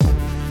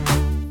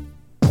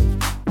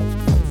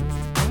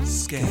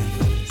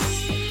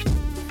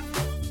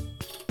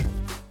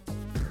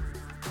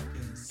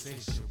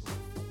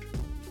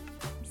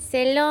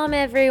Selam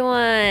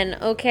everyone.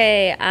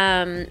 Okay,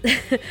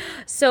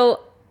 so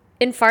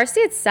in Farsi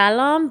it's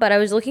salam, but I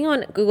was looking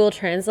on Google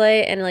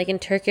Translate and like in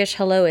Turkish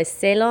hello is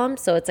selam,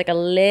 so it's like a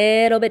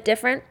little bit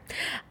different.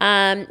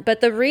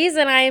 But the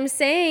reason I am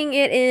saying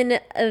it in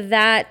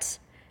that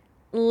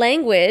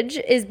language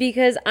is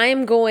because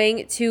I'm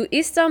going to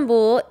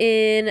Istanbul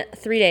in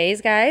 3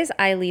 days, guys.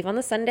 I leave on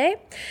the Sunday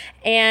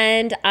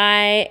and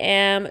I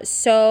am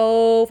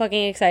so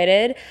fucking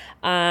excited.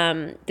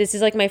 This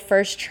is like my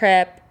first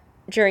trip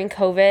during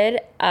COVID,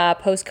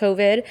 post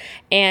COVID.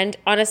 And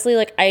honestly,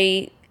 like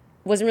I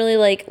wasn't really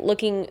like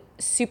looking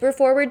super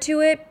forward to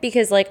it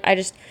because like I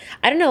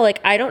don't know, like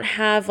I don't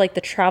have like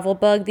the travel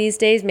bug these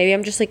days. Maybe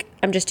I'm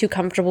just too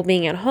comfortable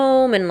being at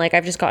home and like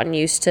I've just gotten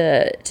used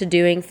to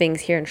doing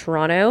things here in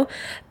Toronto.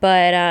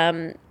 But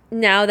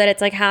now that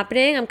it's like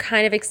happening, I'm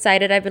kind of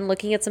excited. I've been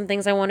looking at some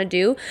things I want to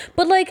do,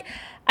 but like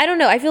I don't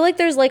know. I feel like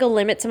there's like a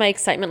limit to my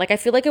excitement. Like I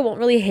feel like it won't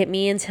really hit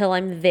me until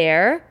I'm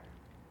there.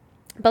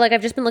 But like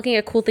I've just been looking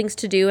at cool things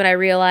to do and I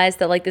realized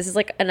that like this is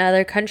like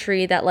another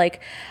country that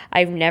like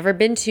I've never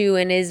been to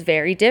and is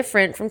very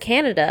different from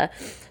Canada.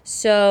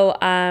 So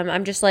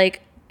I'm just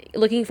like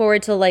looking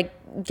forward to like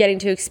getting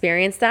to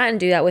experience that and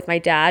do that with my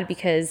dad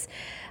because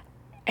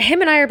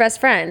him and I are best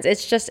friends.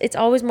 It's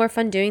always more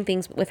fun doing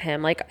things with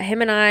him. Like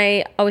him and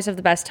I always have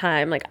the best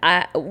time. Like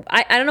I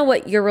don't know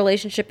what your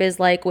relationship is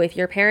like with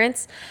your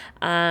parents,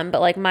 but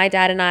like my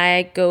dad and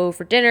I go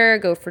for dinner,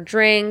 go for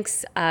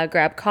drinks,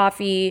 grab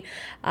coffee,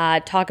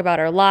 talk about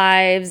our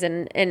lives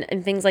and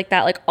things like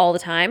that, like all the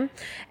time.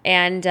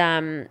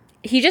 And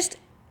he just,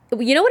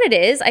 you know what it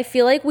is? I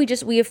feel like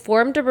we have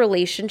formed a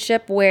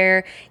relationship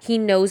where he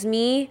knows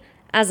me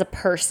as a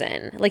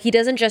person. Like he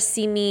doesn't just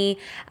see me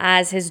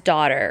as his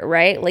daughter,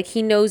 right? Like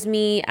he knows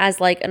me as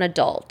like an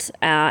adult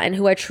and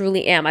who I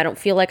truly am. I don't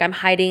feel like I'm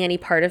hiding any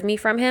part of me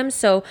from him.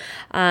 So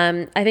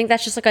I think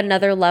that's just like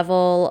another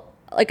level,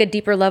 like a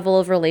deeper level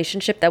of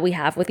relationship that we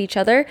have with each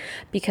other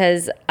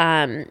because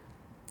I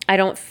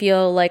don't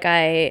feel like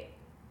I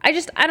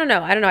don't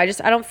know. I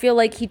don't feel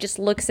like he just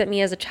looks at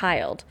me as a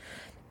child.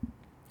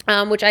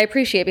 Which I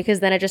appreciate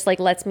because then it just like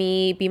lets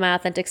me be my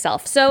authentic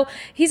self. So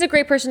he's a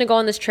great person to go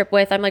on this trip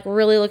with. I'm like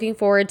really looking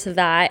forward to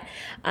that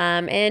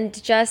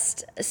and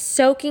just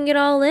soaking it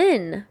all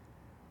in.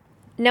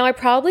 Now, I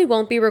probably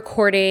won't be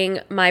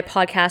recording my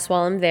podcast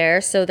while I'm there,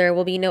 so there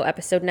will be no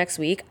episode next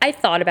week. I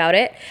thought about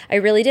it. I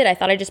really did. I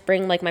thought I'd just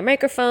bring like my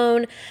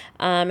microphone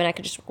and I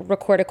could just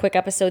record a quick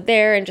episode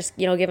there and just,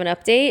 give an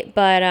update.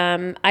 But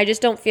I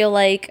just don't feel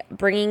like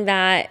bringing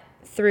that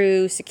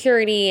through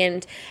security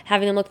and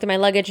having them look through my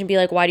luggage and be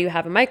like, why do you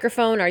have a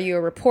microphone? Are you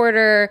a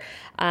reporter?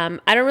 I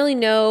don't really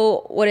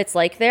know what it's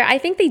like there. I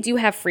think they do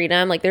have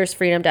freedom. Like there's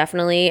freedom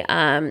definitely.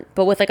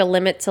 But with like a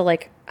limit to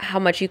like how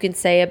much you can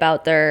say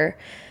about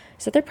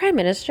is it their prime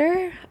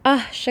minister?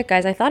 Shit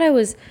guys. I thought I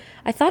was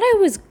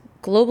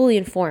globally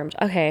informed.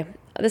 Okay.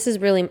 This is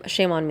really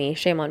shame on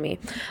me.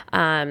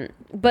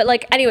 But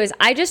like, anyways,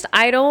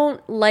 I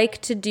don't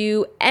like to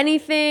do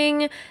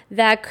anything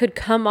that could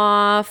come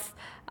off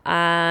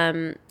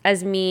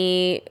as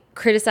me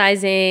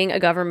criticizing a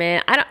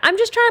government. I'm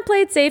just trying to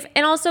play it safe.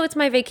 And also it's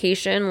my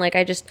vacation. Like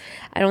I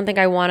don't think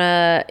I want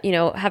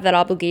to, have that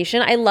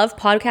obligation. I love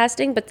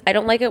podcasting, but I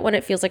don't like it when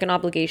it feels like an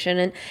obligation.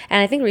 And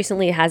I think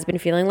recently it has been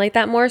feeling like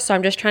that more. So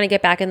I'm just trying to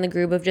get back in the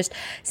groove of just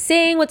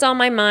saying what's on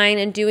my mind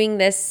and doing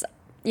this,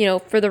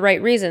 for the right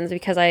reasons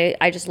because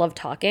I just love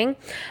talking.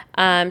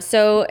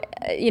 So,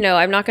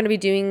 I'm not going to be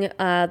doing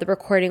the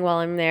recording while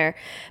I'm there,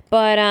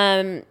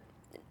 but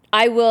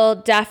I will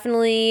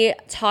definitely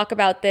talk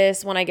about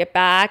this when I get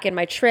back and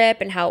my trip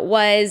and how it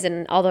was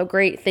and all the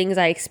great things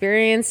I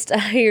experienced.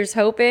 Here's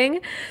hoping.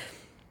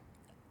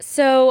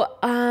 So,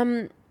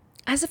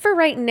 as of for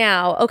right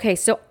now, okay,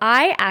 so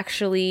I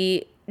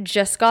actually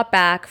just got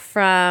back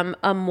from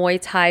a Muay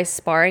Thai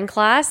sparring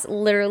class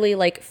literally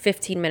like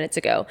 15 minutes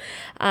ago.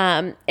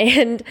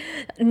 And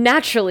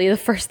naturally, the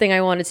first thing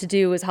I wanted to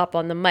do was hop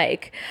on the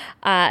mic.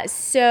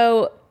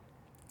 So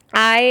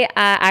I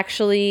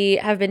actually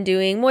have been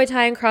doing Muay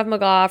Thai and Krav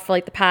Maga for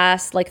like the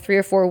past like 3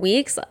 or 4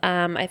 weeks.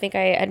 I think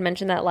I had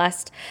mentioned that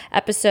last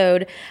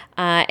episode,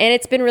 and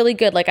it's been really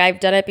good. Like I've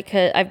done it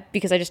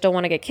because I just don't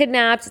want to get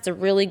kidnapped. It's a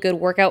really good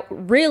workout.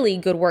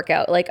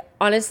 Like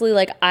honestly,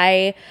 like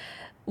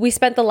we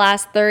spent the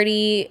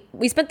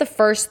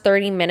first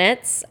 30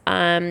 minutes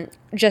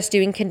just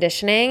doing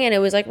conditioning, and it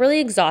was like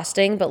really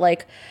exhausting, but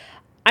like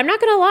I'm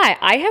not going to lie,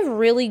 I have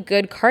really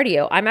good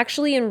cardio. I'm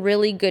actually in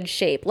really good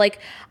shape. Like,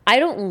 I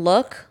don't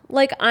look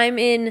like I'm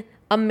in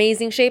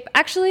amazing shape.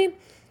 Actually,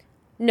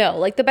 no.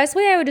 Like, the best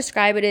way I would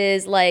describe it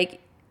is, like,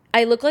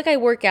 I look like I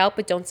work out,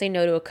 but don't say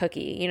no to a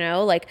cookie,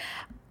 Like,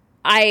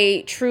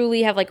 I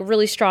truly have, like,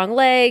 really strong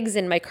legs,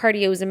 and my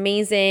cardio is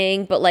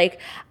amazing, but, like,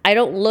 I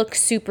don't look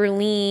super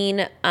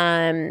lean.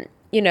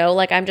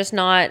 Like, I'm just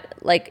not,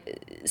 like,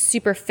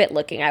 super fit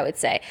looking, I would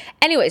say.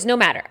 Anyways, no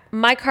matter.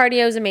 My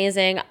cardio is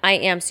amazing. I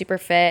am super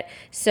fit.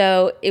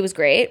 So it was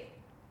great.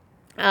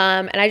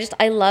 And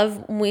I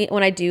love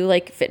when I do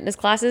like fitness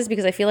classes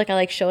because I feel like I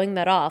like showing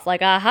that off.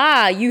 Like,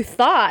 aha, you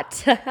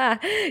thought,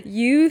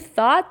 you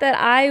thought that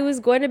I was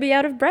going to be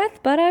out of breath,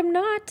 but I'm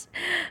not.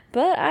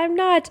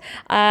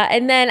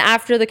 And then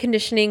after the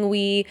conditioning,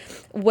 we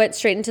went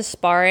straight into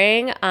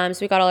sparring. So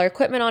we got all our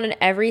equipment on and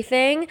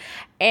everything.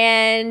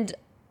 And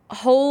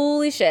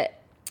holy shit.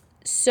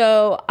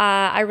 So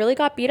I really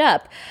got beat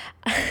up.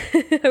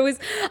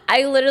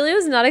 I literally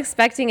was not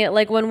expecting it.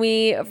 Like when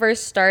we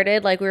first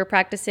started, like we were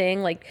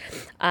practicing like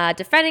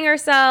defending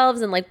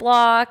ourselves and like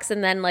blocks,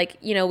 and then like,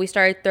 you know, we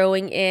started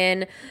throwing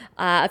in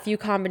a few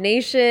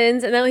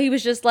combinations, and then he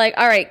was just like,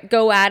 all right,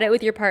 go at it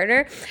with your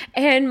partner.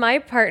 And my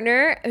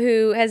partner,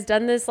 who has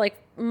done this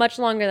like much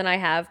longer than I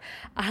have,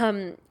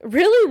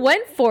 really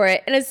went for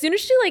it. And as soon as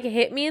she like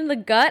hit me in the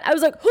gut, I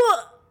was like,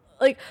 huh!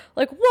 like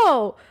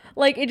whoa,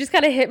 like it just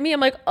kind of hit me. I'm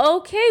like,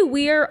 okay,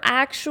 we are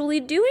actually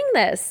doing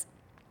this.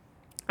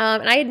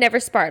 And I had never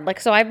sparred. Like,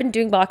 so I've been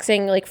doing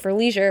boxing like for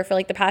leisure for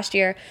like the past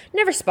year,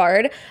 never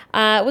sparred.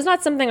 It was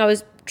not something I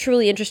was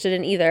truly interested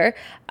in either.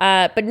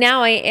 But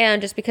now I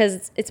am, just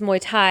because it's Muay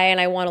Thai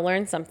and I want to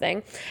learn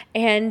something.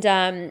 And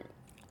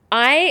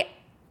I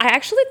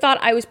actually thought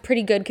I was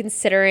pretty good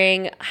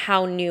considering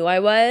how new I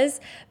was,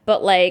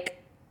 but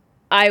like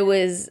I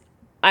was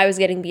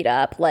getting beat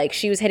up. Like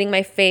she was hitting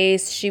my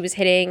face, she was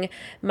hitting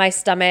my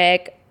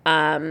stomach,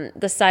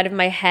 the side of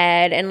my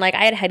head, and like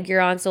I had headgear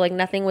on, so like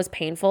nothing was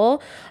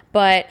painful,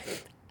 but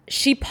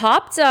she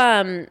popped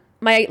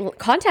my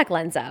contact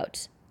lens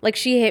out. Like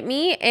she hit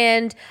me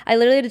and I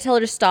literally had to tell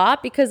her to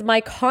stop because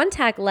my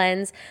contact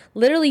lens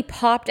literally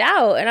popped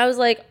out, and I was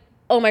like,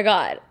 oh my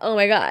god,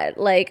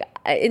 like.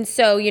 And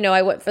so, you know,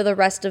 I went for the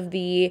rest of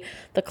the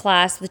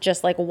class with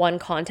just like one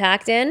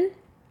contact in.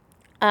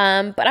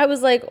 But I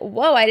was like,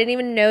 whoa, I didn't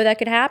even know that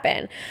could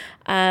happen.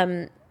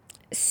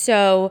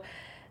 So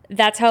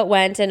that's how it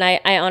went. And I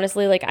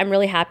honestly, like, I'm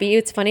really happy.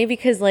 It's funny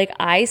because like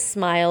I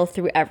smile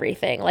through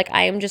everything. Like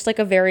I am just like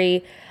a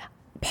very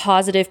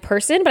positive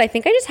person, but I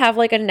think I just have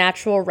like a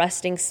natural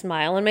resting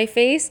smile on my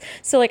face.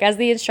 So like as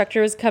the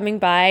instructor was coming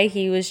by,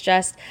 he was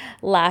just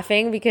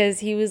laughing because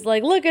he was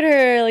like, look at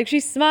her, like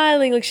she's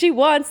smiling, like she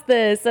wants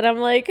this. And I'm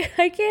like,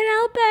 I can't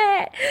help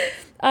it.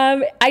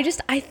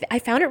 I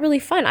found it really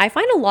fun. I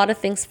find a lot of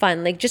things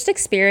fun, like just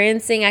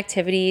experiencing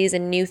activities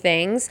and new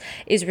things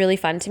is really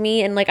fun to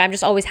me. And like, I'm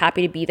just always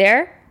happy to be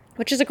there,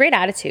 which is a great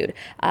attitude,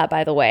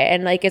 by the way.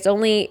 And like, it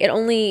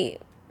only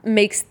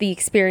makes the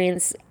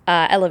experience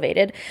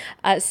elevated.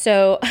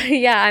 So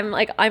yeah,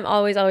 I'm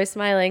always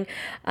smiling.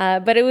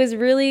 But it was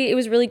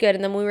really good.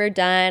 And then when we were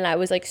done, I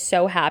was like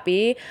so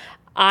happy.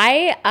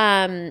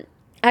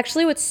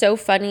 Actually what's so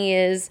funny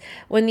is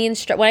when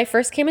I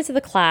first came into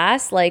the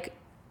class, like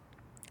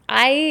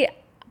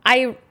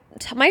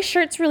my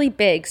shirt's really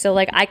big, so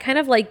like I kind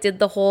of like did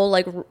the whole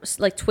like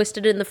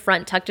twisted it in the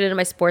front, tucked it into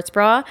my sports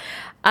bra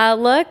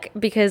look,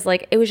 because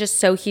like it was just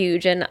so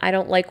huge, and I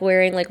don't like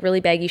wearing like really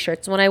baggy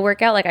shirts when I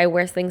work out. Like I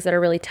wear things that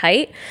are really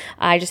tight.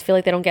 I just feel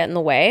like they don't get in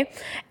the way.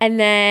 And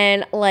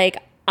then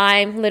like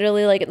I'm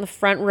literally like in the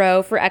front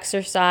row for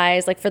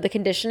exercise, like for the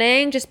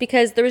conditioning, just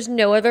because there was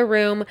no other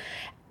room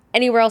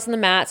anywhere else on the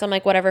mat. So I'm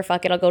like, whatever,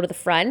 fuck it, I'll go to the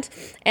front.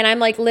 And I'm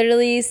like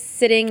literally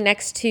sitting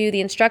next to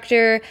the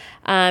instructor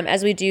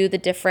as we do the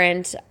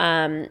different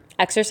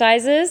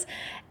exercises.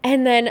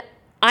 And then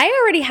I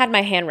already had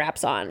my hand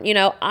wraps on. You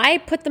know, I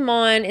put them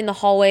on in the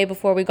hallway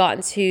before we got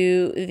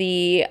into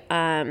the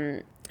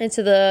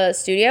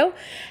studio.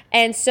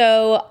 And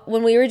so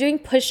when we were doing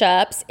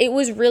push-ups, it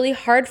was really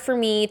hard for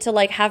me to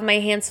like have my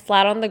hands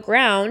flat on the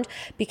ground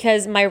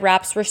because my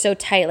wraps were so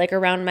tight, like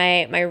around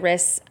my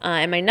wrists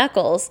and my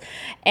knuckles.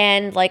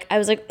 And like I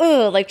was like,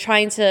 oh, like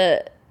trying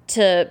to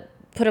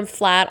put them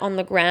flat on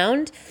the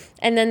ground.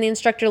 And then the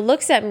instructor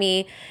looks at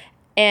me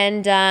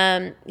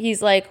and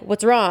he's like,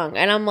 what's wrong?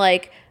 And I'm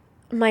like,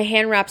 my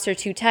hand wraps are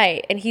too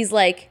tight. And he's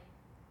like,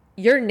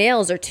 your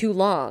nails are too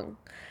long.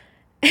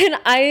 And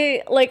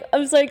I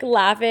was like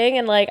laughing,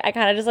 and like I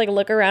kind of just like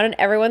look around and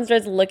everyone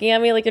starts looking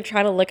at me like they're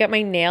trying to look at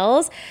my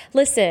nails.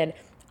 Listen,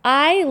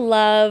 I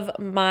love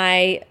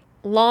my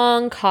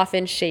long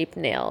coffin shaped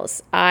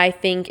nails. I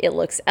think it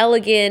looks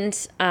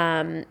elegant.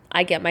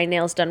 I get my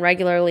nails done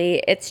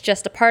regularly. It's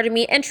just a part of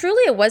me. And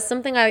truly it was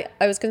something I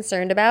was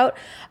concerned about.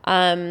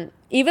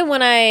 Even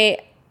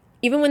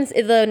when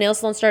the nail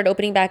salon started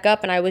opening back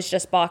up and I was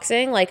just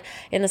boxing, like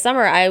in the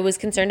summer, I was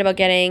concerned about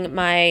getting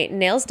my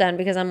nails done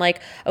because I'm like,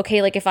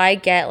 okay, like if I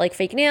get like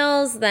fake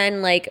nails,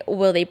 then like,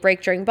 will they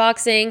break during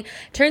boxing?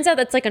 Turns out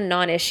that's like a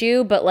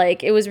non-issue, but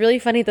like, it was really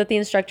funny that the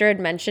instructor had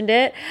mentioned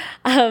it.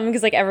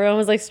 Because like everyone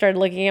was like started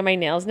looking at my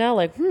nails now,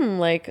 like,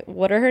 like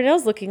what are her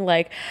nails looking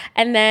like?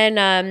 And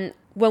then,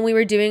 when we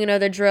were doing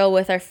another drill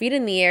with our feet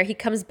in the air, he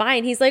comes by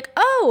and he's like,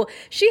 oh,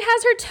 she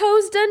has her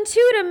toes done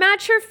too to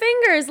match her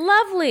fingers.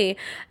 Lovely.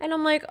 And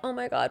I'm like, oh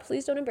my God,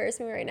 please don't embarrass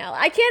me right now.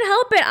 I can't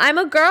help it. I'm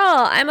a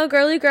girl. I'm a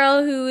girly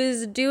girl who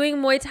is doing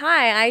Muay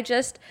Thai.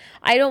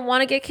 I don't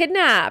want to get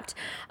kidnapped.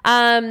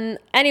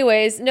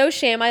 Anyways, no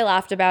shame. I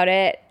laughed about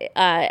it.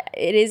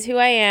 It is who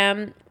I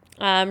am.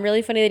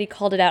 Really funny that he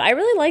called it out. I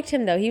really liked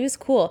him though. He was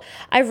cool.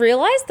 I've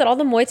realized that all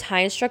the Muay Thai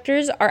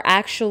instructors are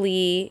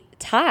actually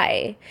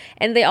Thai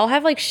and they all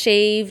have like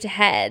shaved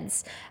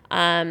heads.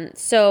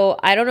 So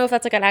I don't know if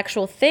that's like an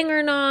actual thing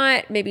or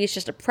not. Maybe it's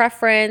just a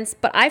preference,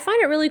 but I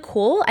find it really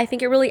cool. I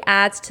think it really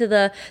adds to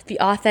the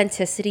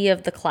authenticity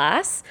of the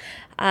class.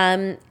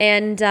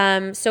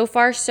 So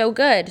far so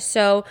good.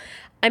 So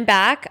I'm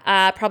back,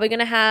 probably going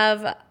to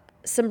have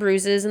some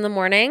bruises in the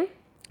morning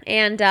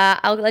and,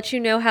 I'll let you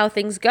know how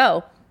things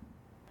go.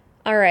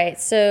 All right,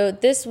 so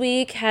this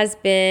week has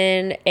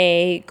been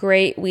a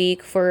great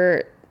week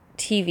for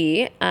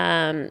TV.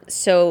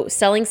 So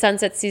Selling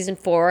Sunset season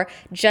 4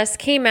 just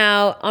came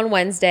out on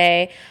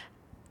Wednesday.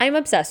 I'm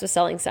obsessed with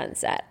Selling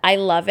Sunset. I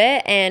love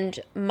it. And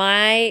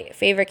my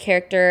favorite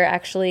character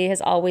actually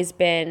has always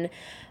been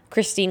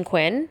Christine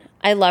Quinn.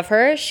 I love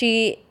her.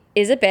 She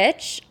is a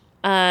bitch.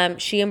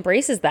 She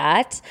embraces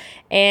that.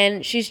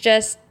 And she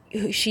is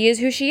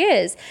who she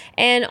is.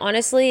 And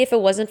honestly, if it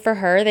wasn't for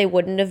her, they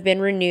wouldn't have been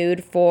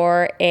renewed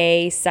for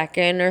a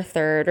second or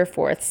third or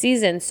fourth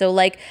season. So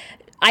like,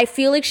 I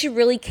feel like she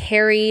really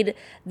carried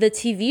the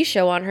TV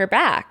show on her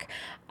back.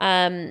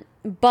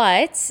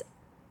 But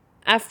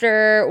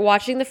after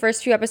watching the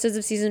first few episodes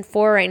of season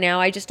 4 right now,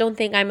 I just don't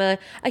think I'm a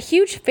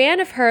huge fan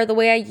of her the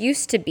way I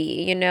used to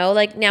be, you know?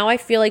 Like now I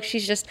feel like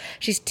she's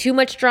too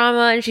much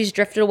drama and she's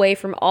drifted away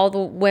from all the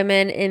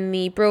women in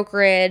the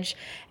brokerage.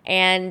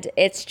 And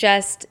it's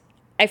just,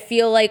 I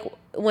feel like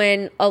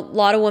when a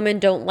lot of women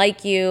don't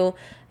like you,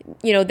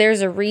 you know,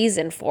 there's a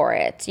reason for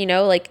it, you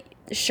know, like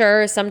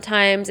sure,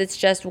 sometimes it's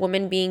just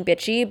women being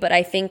bitchy, but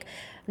I think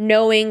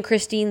knowing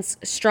Christine's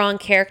strong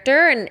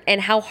character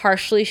and how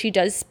harshly she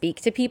does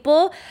speak to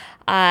people,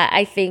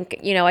 I think,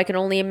 you know, I can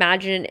only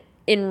imagine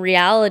in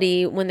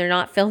reality when they're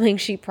not filming,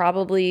 she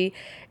probably,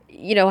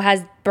 you know,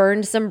 has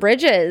burned some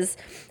bridges.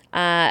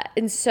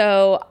 And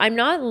so I'm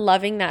not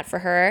loving that for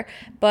her,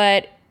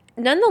 but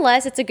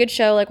nonetheless, it's a good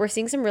show. Like we're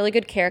seeing some really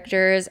good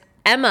characters.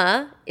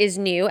 Emma is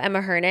new,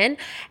 Emma Hernan,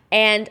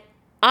 and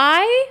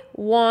I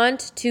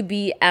want to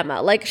be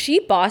Emma. Like she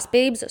boss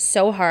babes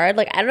so hard.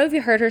 Like I don't know if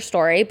you heard her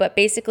story, but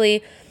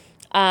basically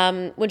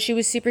when she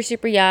was super,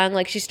 super young,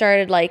 like she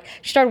started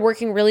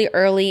working really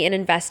early and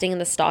investing in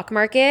the stock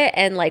market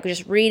and like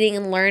just reading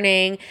and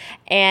learning.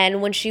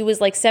 And when she was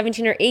like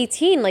 17 or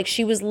 18, like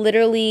she was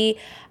literally,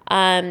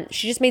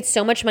 she just made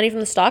so much money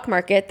from the stock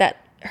market that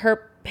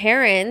her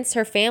parents,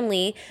 her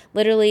family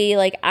literally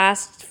like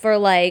asked for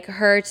like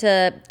her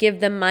to give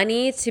them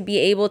money to be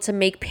able to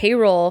make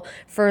payroll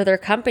for their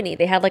company.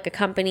 They had like a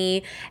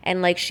company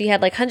and like she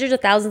had like hundreds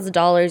of thousands of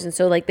dollars, and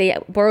so like they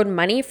borrowed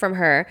money from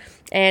her,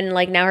 and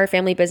like now her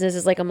family business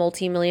is like a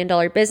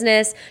multi-million-dollar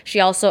business. She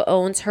also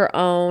owns her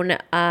own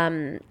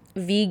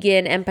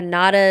vegan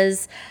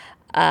empanadas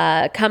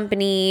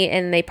company,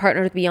 and they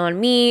partnered with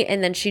Beyond Meat,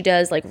 and then she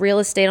does like real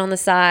estate on the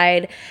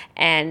side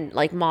and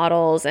like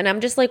models, and I'm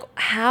just like,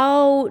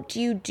 how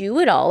do you do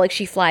it all? Like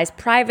she flies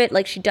private,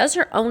 like she does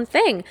her own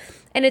thing,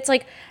 and it's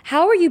like,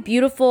 how are you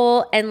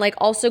beautiful and like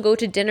also go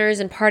to dinners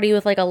and party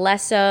with like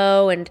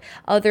Alesso and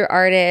other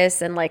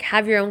artists and like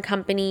have your own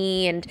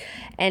company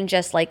and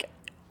just like,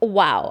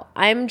 wow.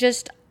 I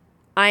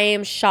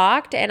am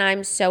shocked and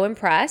I'm so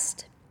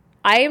impressed.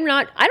 I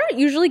don't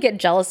usually get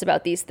jealous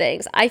about these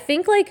things. I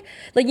think like,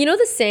 you know,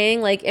 the saying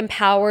like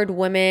empowered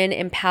women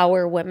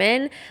empower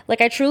women.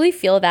 Like I truly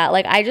feel that.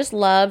 Like I just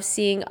love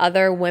seeing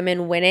other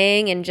women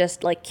winning and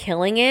just like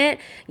killing it.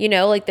 You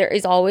know, like there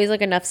is always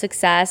like enough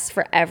success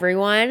for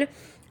everyone.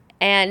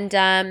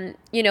 And,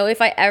 you know,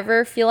 if I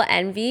ever feel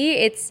envy,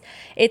 it's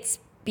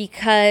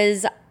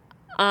because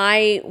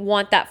I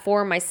want that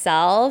for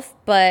myself,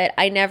 but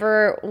I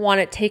never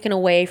want it taken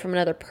away from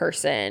another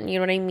person. You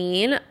know what I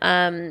mean?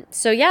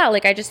 So yeah,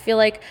 like I just feel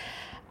like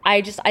I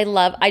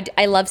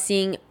love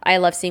seeing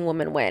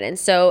women win. And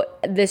so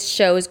this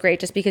show is great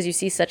just because you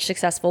see such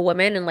successful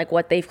women and like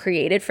what they've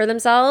created for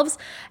themselves.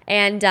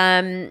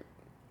 And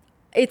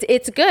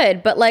it's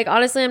good, but like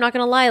honestly, I'm not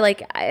gonna lie, like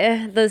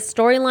the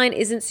storyline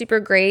isn't super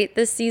great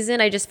this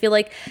season. I just feel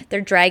like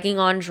they're dragging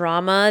on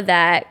drama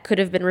that could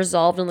have been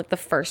resolved in like the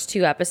first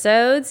 2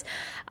 episodes.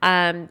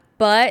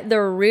 But the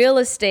real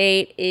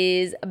estate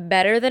is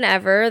better than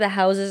ever. The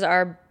houses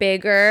are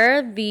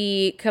bigger.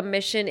 The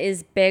commission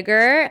is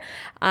bigger.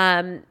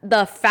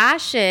 The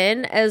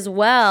fashion as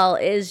well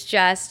is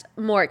just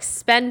more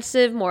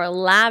expensive, more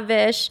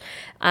lavish.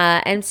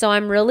 And so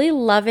I'm really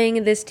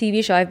loving this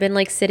TV show. I've been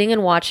like sitting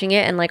and watching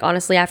it. And like,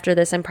 honestly, after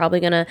this, I'm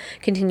probably going to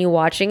continue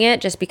watching it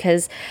just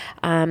because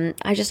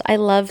I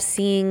love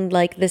seeing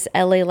like this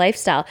LA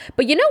lifestyle.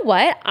 But you know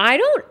what? I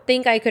don't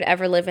think I could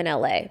ever live in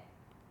LA.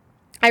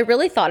 I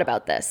really thought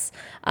about this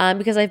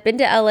because I've been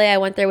to LA. I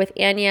went there with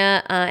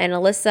Anya and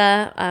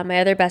Alyssa, my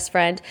other best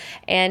friend,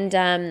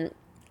 and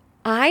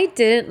I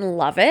didn't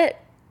love it.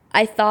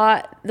 I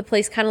thought the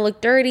place kind of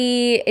looked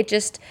dirty.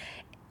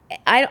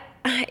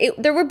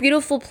 There were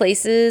beautiful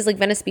places, like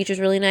Venice Beach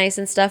was really nice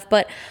and stuff,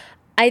 but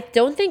I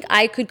don't think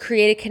I could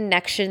create a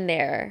connection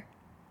there.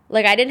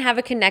 Like I didn't have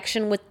a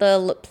connection with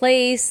the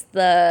place,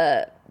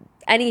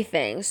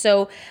 anything.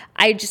 So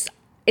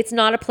it's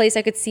not a place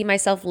I could see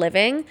myself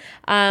living.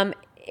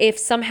 If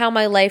somehow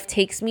my life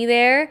takes me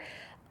there,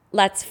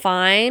 that's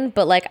fine.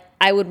 But like,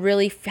 I would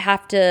really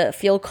have to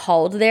feel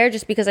called there,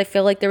 just because I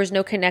feel like there was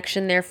no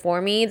connection there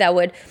for me that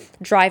would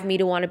drive me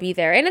to want to be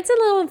there. And it's a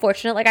little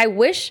unfortunate. Like, I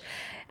wish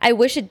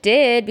it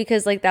did,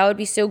 because like that would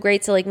be so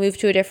great to like move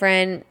to a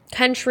different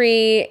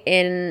country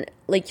in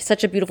like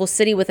such a beautiful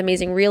city with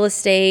amazing real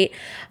estate,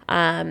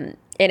 and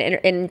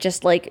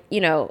just like,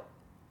 you know,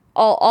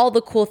 all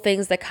the cool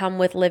things that come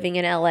with living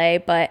in LA.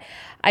 But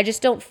I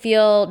just don't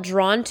feel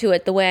drawn to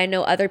it the way I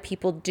know other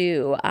people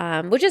do,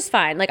 which is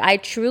fine. Like, I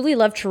truly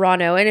love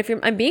Toronto.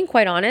 And I'm being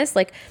quite honest,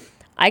 like,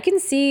 I can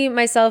see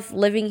myself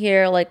living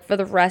here like for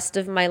the rest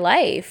of my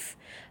life.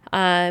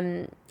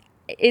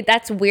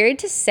 That's weird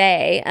to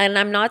say. And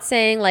I'm not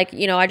saying like,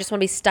 you know, I just want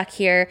to be stuck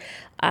here,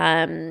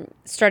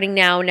 starting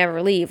now,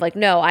 never leave. Like,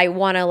 no, I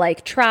want to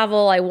like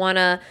travel. I want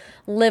to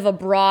live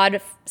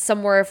abroad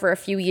somewhere for a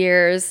few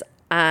years.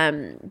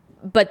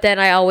 But then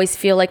I always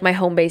feel like my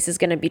home base is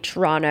going to be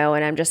Toronto,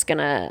 and I'm just going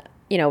to,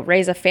 you know,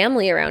 raise a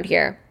family around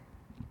here,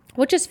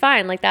 which is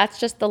fine. Like, that's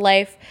just the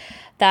life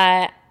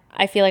that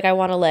I feel like I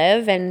want to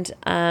live. And,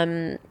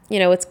 you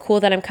know, it's cool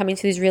that I'm coming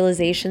to these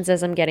realizations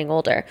as I'm getting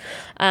older.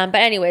 But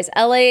anyways,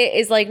 LA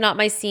is like not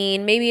my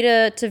scene. Maybe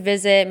to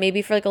visit,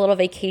 maybe for like a little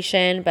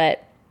vacation,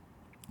 but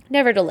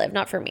never to live,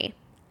 not for me.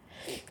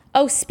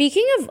 Oh,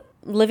 speaking of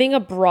living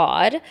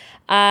abroad,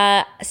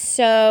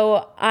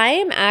 so I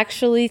am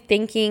actually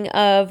thinking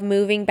of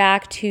moving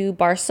back to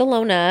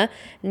Barcelona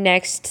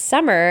next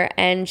summer,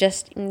 and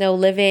just, you know,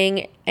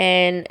 living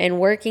and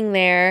working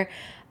there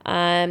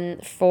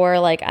for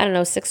like, I don't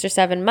know, 6 or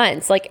 7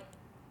 months. Like,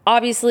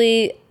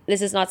 obviously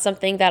this is not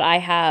something that I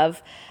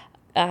have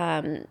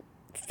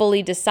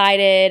fully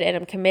decided and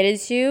I'm committed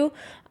to,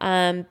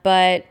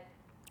 but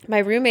my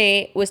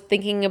roommate was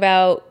thinking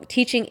about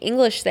teaching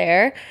English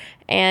there,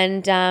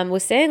 and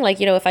was saying like,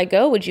 you know, if I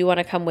go, would you want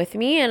to come with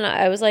me? And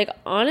I was like,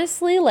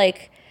 honestly,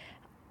 like,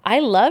 I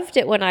loved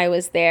it when I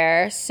was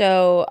there,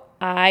 so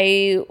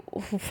I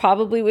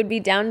probably would be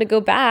down to go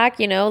back,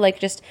 you know, like,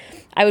 just,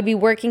 I would be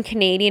working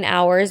Canadian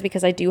hours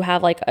because I do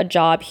have like a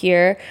job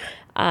here.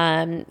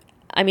 I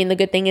mean, the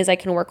good thing is I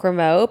can work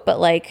remote, but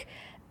like,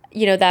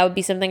 you know, that would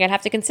be something I'd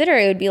have to consider.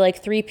 It would be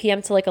like 3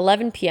 p.m. to like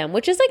 11 p.m.,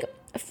 which is like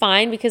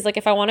fine, because like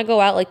if I want to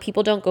go out, like,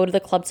 people don't go to the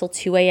club till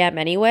 2 a.m.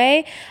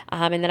 anyway.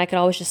 And then I could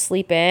always just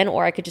sleep in,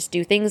 or I could just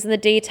do things in the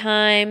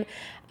daytime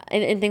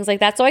and things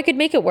like that. So I could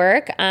make it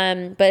work.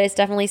 But it's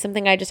definitely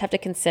something I just have to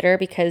consider,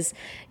 because,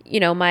 you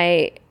know,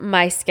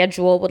 my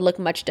schedule would look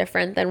much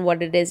different than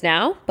what it is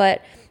now.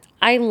 But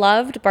I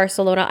loved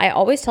Barcelona. I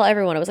always tell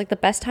everyone it was like the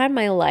best time of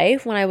my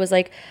life when I was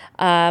like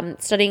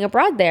studying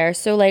abroad there.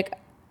 So like,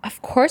 of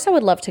course I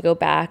would love to go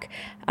back.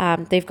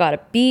 They've got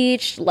a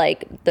beach,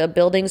 like the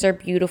buildings are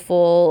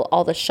beautiful,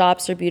 all the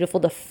shops are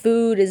beautiful, the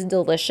food is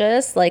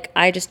delicious. Like,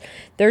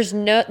 there's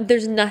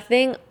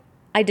nothing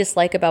I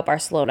dislike about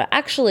Barcelona.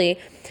 Actually,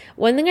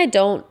 one thing I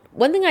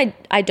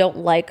don't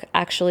like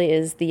actually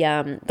is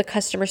the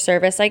customer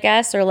service, I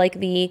guess, or like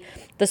the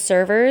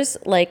servers,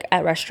 like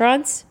at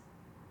restaurants.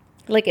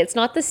 Like, it's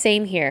not the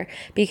same here,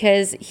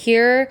 because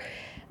here,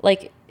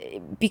 like,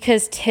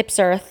 because tips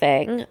are a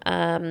thing,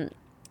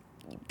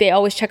 they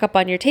always check up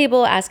on your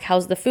table, ask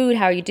how's the food,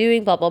 how are you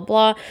doing, blah, blah,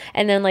 blah.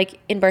 And then like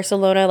in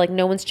Barcelona, like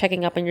no one's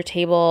checking up on your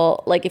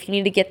table. Like if you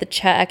need to get the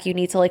check, you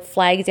need to like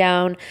flag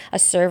down a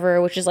server,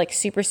 which is like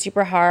super,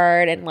 super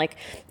hard. And like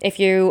if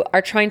you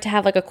are trying to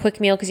have like a quick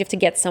meal because you have to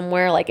get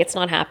somewhere, like it's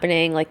not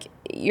happening. Like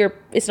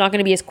it's not going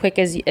to be as quick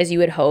as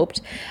you had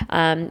hoped,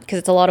 because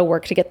it's a lot of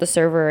work to get the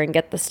server and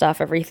get the stuff,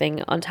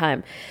 everything on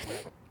time.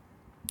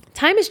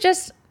 Time is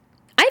just...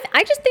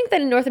 I just think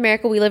that in North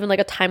America, we live in like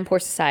a time poor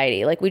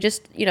society. Like we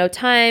just, you know,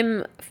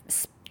 time,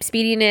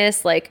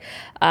 speediness, like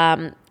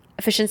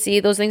efficiency,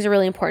 those things are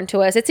really important to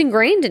us. It's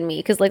ingrained in me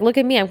because like, look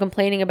at me, I'm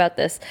complaining about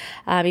this,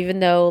 even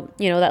though,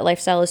 you know, that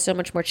lifestyle is so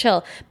much more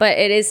chill. But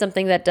it is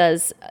something that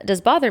does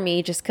bother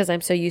me just because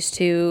I'm so used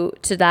to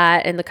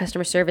that and the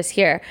customer service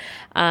here.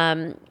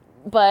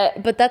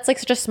 But that's like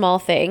such a small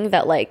thing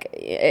that like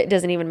it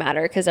doesn't even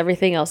matter because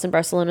everything else in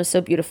Barcelona is so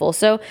beautiful.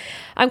 So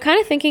I'm kind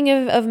of thinking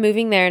of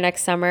moving there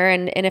next summer,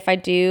 and if I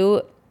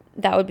do,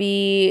 it would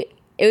be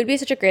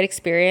such a great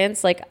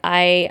experience. Like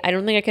I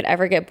don't think I could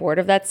ever get bored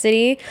of that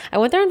city. I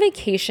went there on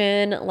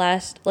vacation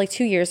like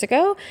 2 years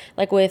ago,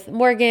 like with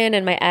Morgan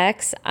and my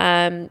ex,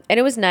 and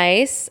it was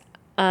nice.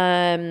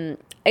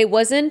 It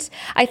wasn't,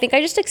 I think I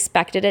just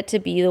expected it to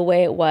be the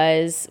way it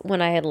was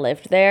when I had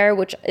lived there,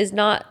 which is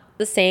not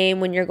the same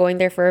when you're going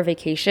there for a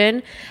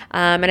vacation.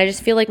 And I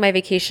just feel like my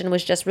vacation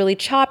was just really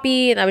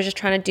choppy, and I was just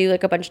trying to do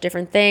like a bunch of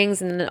different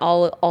things, and then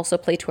I'll also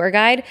play tour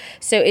guide.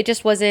 So it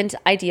just wasn't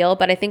ideal.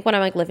 But I think when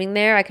I'm like living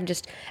there, I can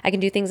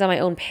do things on my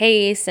own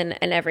pace and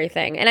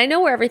everything. And I know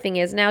where everything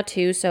is now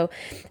too. So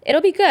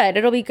it'll be good.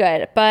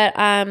 But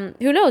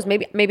who knows?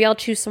 Maybe I'll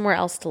choose somewhere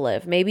else to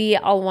live. Maybe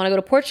I'll want to go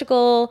to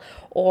Portugal,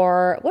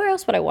 or where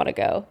else would I want to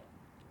go?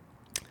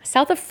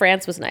 South of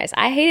France was nice.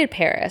 I hated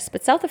Paris,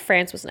 but south of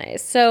France was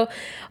nice. So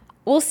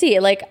we'll see.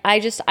 Like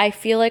I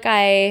feel like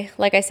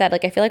like I said,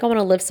 like I feel like I want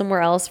to live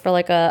somewhere else for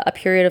like a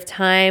period of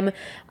time.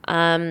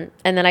 And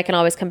then I can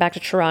always come back to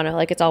Toronto.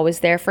 Like it's always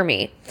there for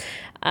me.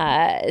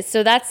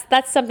 So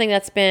that's something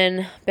that's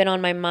been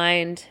on my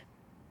mind.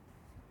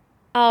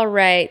 All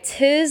right,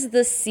 'tis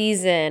the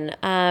season.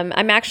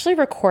 I'm actually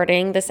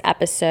recording this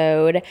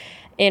episode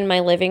in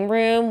my living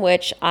room,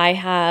 which I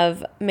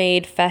have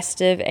made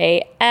festive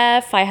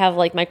AF. I have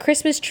like my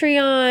Christmas tree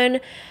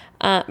on,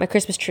 my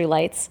Christmas tree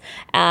lights.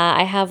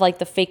 I have like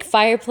the fake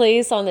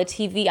fireplace on the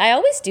TV. I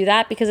always do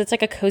that because it's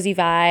like a cozy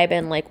vibe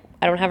and like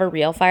I don't have a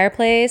real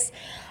fireplace.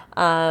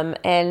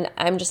 And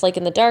I'm just like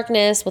in the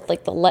darkness with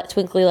like the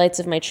twinkly lights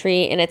of my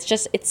tree. And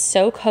it's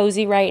so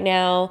cozy right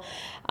now.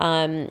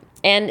 And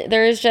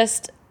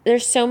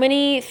there's so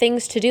many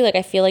things to do. Like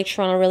I feel like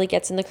Toronto really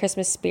gets in the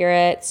Christmas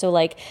spirit. So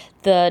like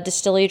the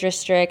Distillery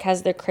District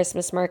has their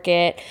Christmas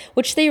market,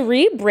 which they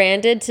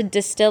rebranded to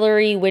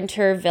Distillery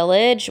Winter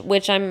Village,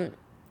 which I'm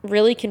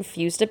really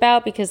confused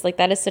about because like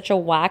that is such a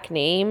whack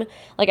name.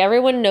 Like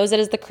everyone knows it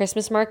as the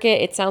Christmas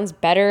market. It sounds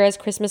better as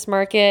Christmas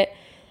market.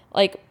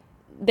 Like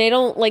they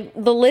don't like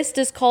the list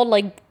is called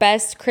like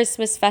best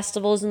Christmas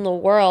festivals in the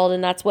world,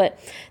 and that's what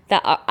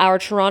that our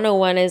Toronto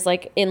one is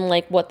like in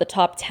like what the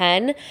top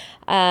 10.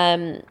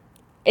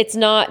 It's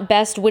not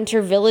best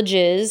winter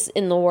villages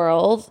in the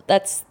world.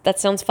 That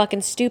sounds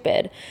fucking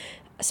stupid.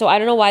 So I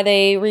don't know why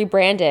they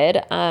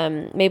rebranded.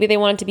 Maybe they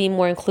wanted to be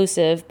more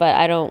inclusive, but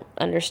I don't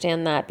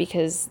understand that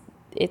because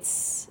it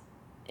says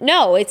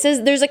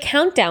there's a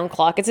countdown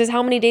clock. It says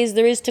how many days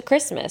there is to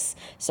Christmas.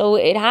 So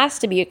it has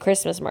to be a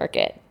Christmas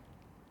market.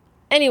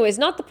 Anyways,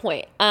 not the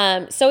point.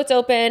 So it's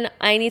open.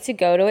 I need to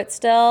go to it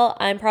still.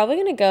 I'm probably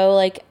going to go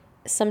like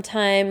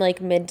sometime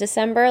like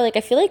mid-December. Like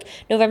I feel like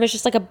November is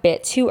just like a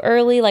bit too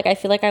early. Like I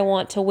feel like I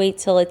want to wait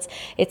till it's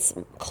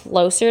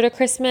closer to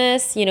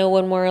Christmas, you know,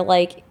 when we're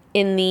like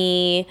in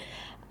the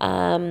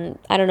I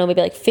don't know,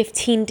 maybe like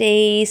 15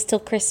 days till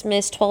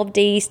Christmas, 12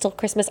 days till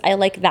Christmas. I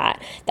like that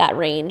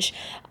range.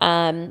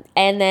 And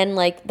then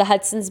like the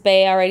Hudson's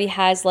Bay already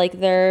has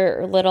like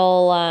their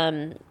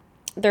little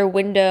their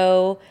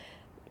window,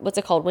 what's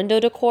it called, window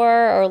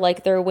decor, or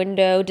like their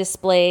window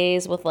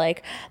displays with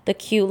like the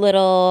cute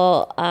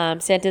little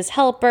Santa's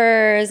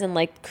helpers and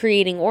like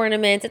creating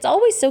ornaments. It's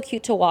always so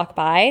cute to walk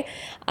by.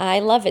 I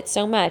love it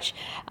so much.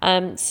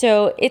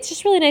 So it's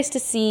just really nice to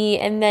see.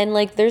 And then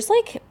like there's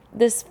like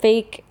this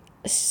fake,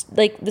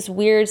 like this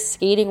weird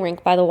skating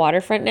rink by the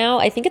waterfront now.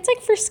 I think it's like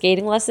for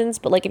skating lessons,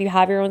 but like if you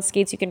have your own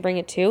skates, you can bring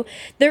it too.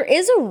 There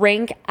is a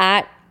rink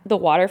at the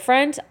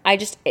waterfront. I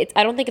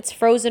don't think it's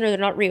frozen or they're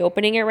not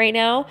reopening it right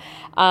now.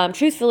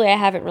 Truthfully, I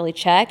haven't really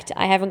checked.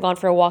 I haven't gone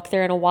for a walk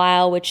there in a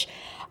while, which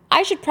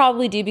I should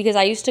probably do because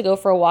I used to go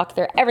for a walk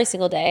there every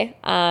single day.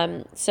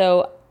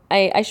 So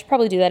I should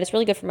probably do that. It's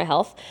really good for my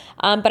health.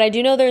 But I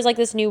do know there's like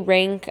this new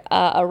rink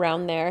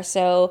around there.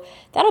 So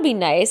that'll be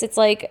nice. It's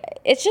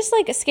just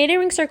like skating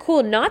rinks are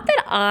cool. Not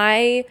that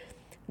I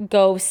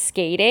go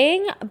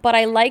skating, but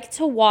I like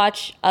to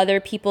watch other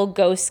people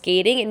go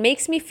skating. It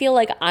makes me feel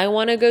like I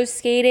want to go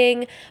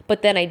skating,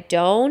 but then I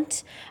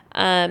don't.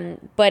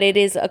 But it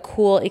is a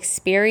cool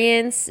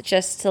experience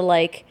just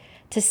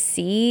to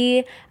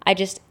see. I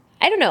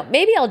don't know.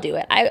 Maybe I'll do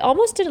it. I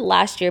almost did it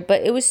last year,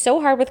 but it was so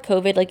hard with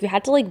COVID. Like you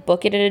had to like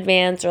book it in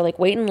advance or like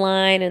wait in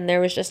line, and there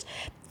was just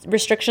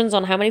restrictions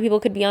on how many people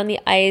could be on the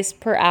ice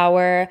per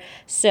hour.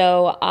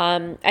 So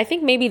I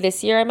think maybe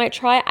this year I might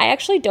try. I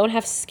actually don't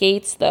have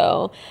skates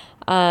though.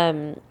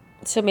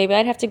 So maybe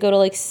I'd have to go to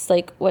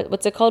like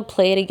what's it called?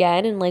 Play It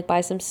Again and like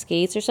buy some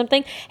skates or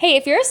something. Hey,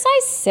 if you're a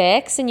size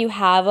 6 and you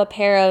have a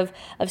pair of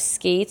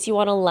skates you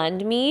want to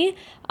lend me,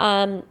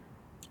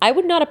 I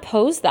would not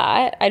oppose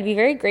that. I'd be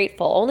very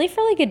grateful, only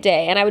for like a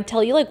day. And I would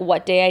tell you like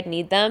what day I'd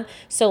need them.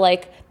 So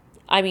like,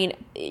 I mean,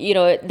 you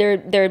know,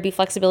 there'd be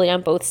flexibility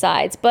on both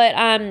sides. But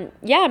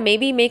yeah,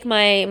 maybe make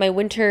my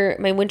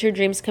winter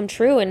dreams come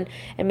true, and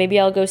maybe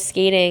I'll go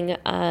skating.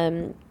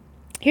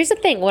 Here's the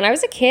thing. When I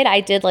was a kid, I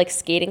did like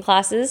skating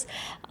classes.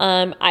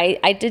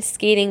 I did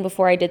skating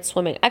before I did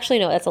swimming. Actually,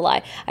 no, that's a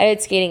lie. I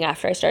did skating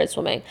after I started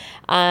swimming.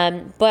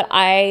 But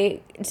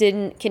I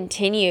didn't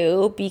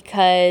continue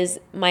because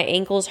my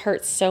ankles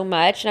hurt so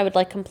much and I would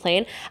like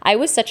complain. I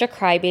was such a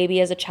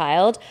crybaby as a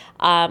child.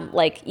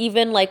 Like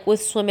even like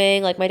with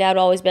swimming, like my dad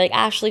would always be like,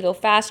 Ashley, go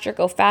faster,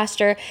 go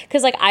faster.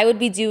 Cause like I would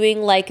be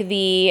doing like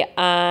the,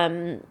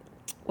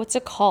 what's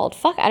it called?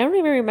 Fuck, I don't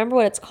even remember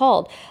what it's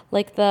called.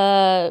 Like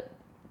the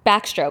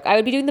backstroke. I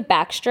would be doing the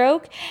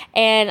backstroke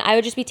and I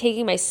would just be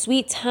taking my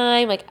sweet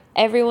time. Like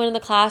everyone in the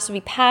class would be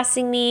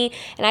passing me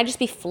and I'd just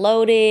be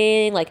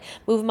floating, like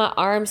move my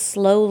arms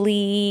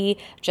slowly,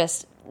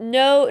 just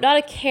not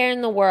a care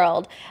in the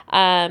world.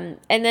 And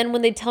then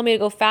when they'd tell me to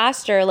go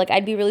faster, like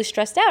I'd be really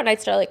stressed out and I'd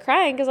start like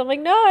crying because I'm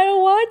like, no, I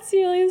don't want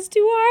to. Like, it's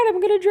too hard.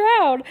 I'm gonna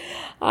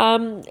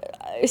drown.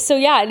 So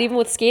yeah, and even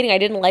with skating, I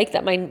didn't like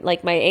that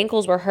my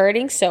ankles were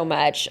hurting so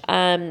much.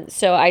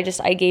 So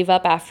I gave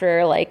up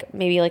after like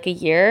maybe like a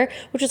year,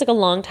 which was like a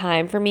long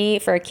time for me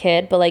for a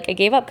kid. But like I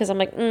gave up because I'm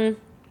like,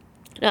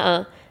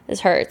 this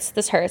hurts.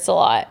 This hurts a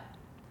lot.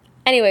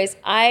 Anyways,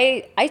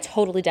 I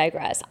totally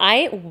digress.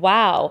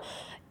 Wow.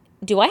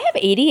 Do I have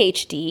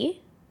ADHD?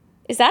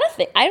 Is that a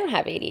thing? I don't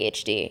have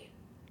ADHD.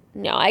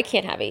 No, I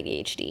can't have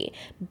ADHD.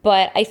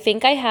 But I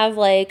think I have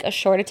like a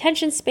short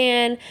attention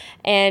span,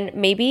 and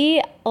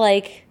maybe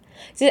like,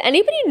 does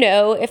anybody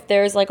know if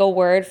there's like a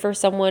word for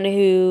someone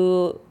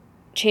who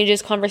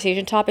changes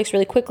conversation topics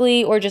really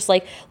quickly, or just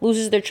like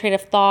loses their train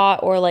of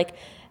thought, or like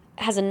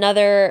has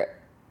another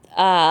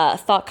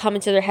thought come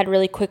into their head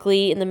really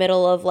quickly in the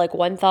middle of like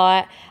one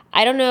thought?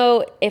 I don't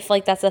know if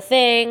like that's a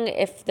thing,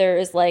 if there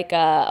is like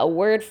a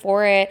word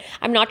for it.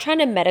 I'm not trying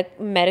to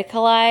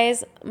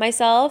medicalize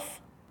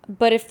myself,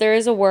 but if there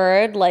is a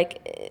word,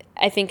 like,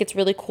 I think it's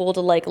really cool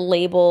to like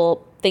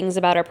label things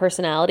about our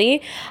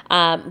personality.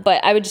 But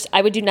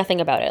I would do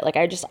nothing about it. Like,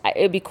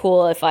 it'd be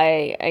cool if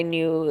I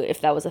knew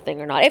if that was a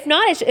thing or not. If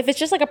not, if it's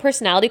just like a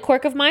personality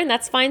quirk of mine,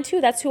 that's fine too.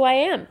 That's who I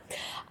am.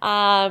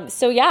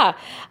 So yeah.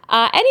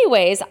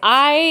 Anyways,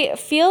 I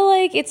feel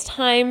like it's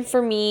time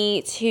for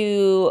me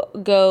to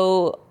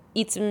go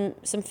eat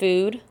some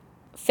food,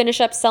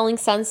 finish up Selling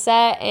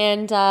Sunset,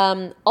 and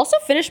also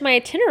finish my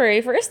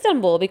itinerary for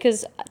Istanbul,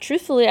 because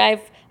truthfully,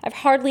 I've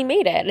hardly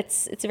made it.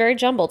 It's very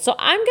jumbled. So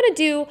I'm gonna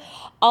do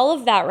all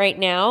of that right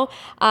now.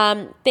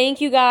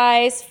 Thank you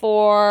guys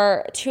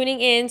for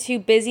tuning in to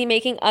Busy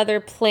Making Other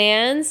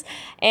Plans,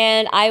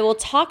 and I will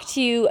talk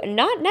to you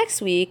not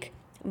next week,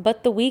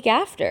 but the week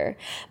after.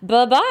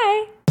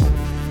 Bye-bye.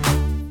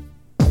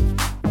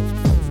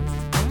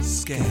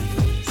 Scary.